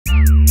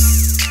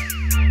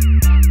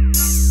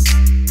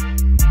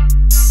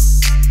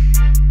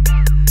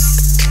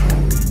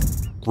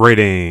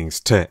Greetings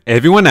to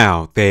everyone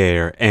out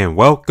there and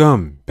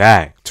welcome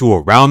back to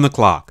Around the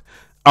Clock.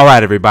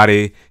 Alright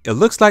everybody, it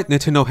looks like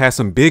Nintendo has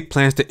some big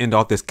plans to end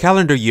off this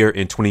calendar year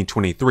in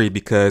 2023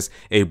 because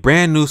a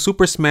brand new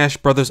Super Smash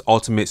Bros.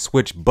 Ultimate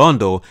Switch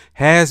bundle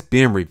has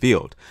been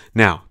revealed.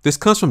 Now, this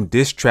comes from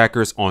disc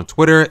trackers on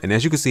Twitter, and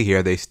as you can see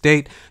here, they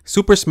state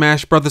Super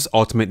Smash Bros.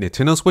 Ultimate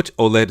Nintendo Switch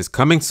OLED is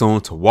coming soon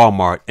to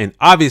Walmart, and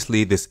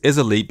obviously this is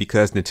a leak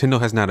because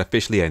Nintendo has not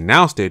officially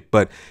announced it,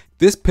 but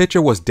this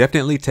picture was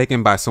definitely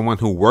taken by someone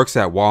who works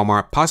at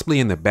Walmart,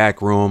 possibly in the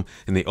back room,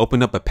 and they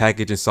opened up a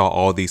package and saw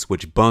all these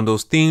Switch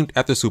bundles themed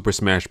after Super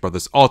Smash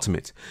Bros.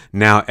 Ultimate.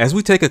 Now, as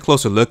we take a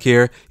closer look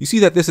here, you see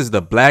that this is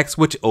the black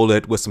Switch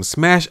OLED with some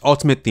Smash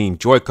Ultimate themed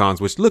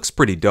Joy-Cons, which looks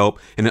pretty dope,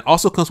 and it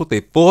also comes with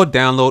a full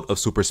download of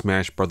Super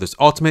Smash Bros.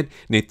 Ultimate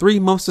and a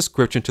 3-month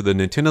subscription to the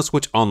Nintendo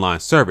Switch Online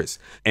service.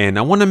 And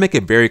I want to make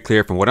it very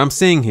clear from what I'm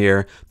seeing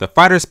here, the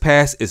Fighter's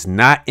Pass is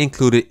not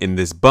included in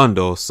this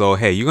bundle, so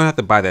hey, you're gonna have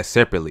to buy that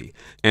separately.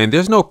 And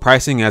there's no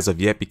pricing as of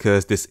yet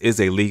because this is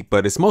a leak,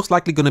 but it's most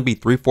likely going to be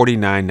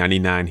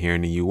 $349.99 here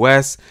in the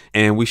US.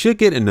 And we should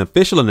get an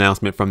official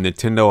announcement from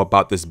Nintendo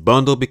about this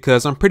bundle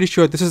because I'm pretty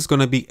sure this is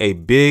going to be a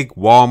big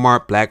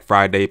Walmart Black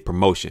Friday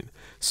promotion.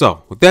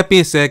 So with that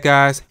being said,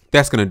 guys,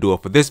 that's going to do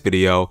it for this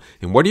video.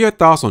 And what are your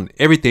thoughts on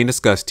everything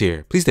discussed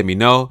here? Please let me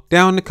know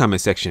down in the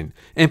comment section.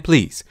 And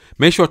please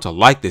make sure to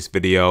like this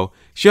video,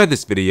 share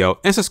this video,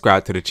 and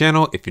subscribe to the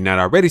channel if you're not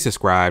already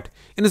subscribed.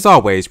 And as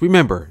always,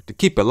 remember to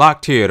keep it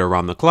locked here at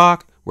Around the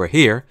Clock, where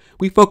here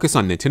we focus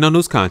on Nintendo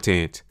news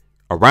content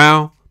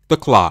around the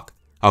clock.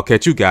 I'll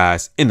catch you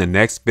guys in the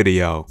next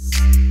video.